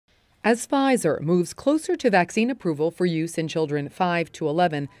As Pfizer moves closer to vaccine approval for use in children 5 to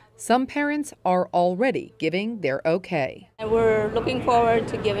 11, some parents are already giving their okay. And we're looking forward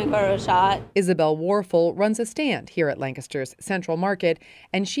to giving her a shot. Isabel Warfel runs a stand here at Lancaster's Central Market,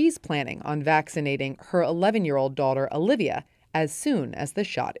 and she's planning on vaccinating her 11-year-old daughter, Olivia, as soon as the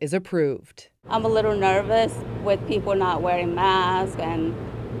shot is approved. I'm a little nervous with people not wearing masks, and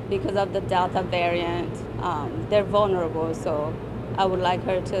because of the Delta variant, they're vulnerable, so I would like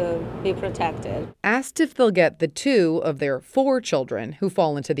her to be protected. Asked if they'll get the 2 of their 4 children who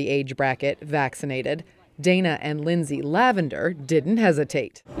fall into the age bracket vaccinated, Dana and Lindsay Lavender didn't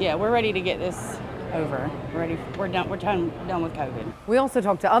hesitate. Yeah, we're ready to get this over. We're done with COVID. We also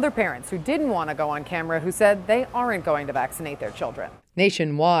talked to other parents who didn't want to go on camera who said they aren't going to vaccinate their children.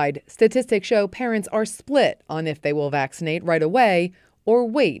 Nationwide, statistics show parents are split on if they will vaccinate right away or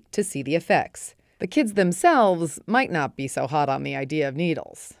wait to see the effects. The kids themselves might not be so hot on the idea of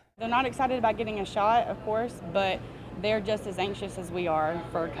needles. They're not excited about getting a shot, of course, but they're just as anxious as we are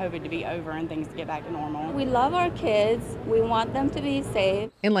for COVID to be over and things to get back to normal. We love our kids. We want them to be safe.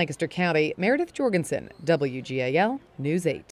 In Lancaster County, Meredith Jorgensen, WGAL News 8.